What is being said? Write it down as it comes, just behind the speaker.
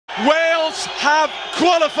Wales have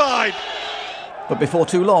qualified. But before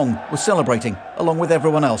too long, was celebrating, along with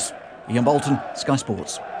everyone else. Ian Bolton, Sky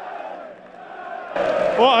Sports.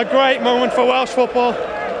 What a great moment for Welsh football.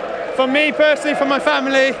 For me personally, for my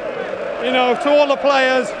family, you know, to all the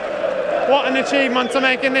players, what an achievement to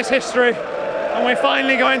make in this history. And we're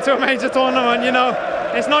finally going to a major tournament, you know.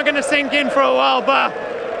 It's not going to sink in for a while, but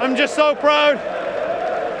I'm just so proud,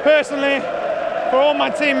 personally, for all my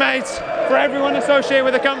teammates, for everyone associated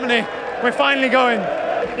with the company. We're finally going.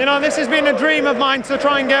 You know, this has been a dream of mine to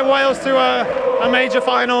try and get Wales to a major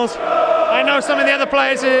finals. I know some of the other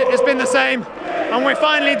players, it's been the same. And we're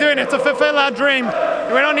finally doing it to fulfill our dream.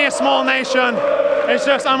 We're only a small nation. It's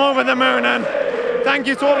just, I'm over the moon. And thank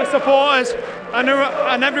you to all the supporters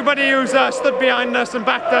and everybody who's stood behind us and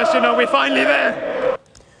backed us. You know, we're finally there.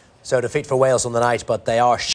 So defeat for Wales on the night, but they are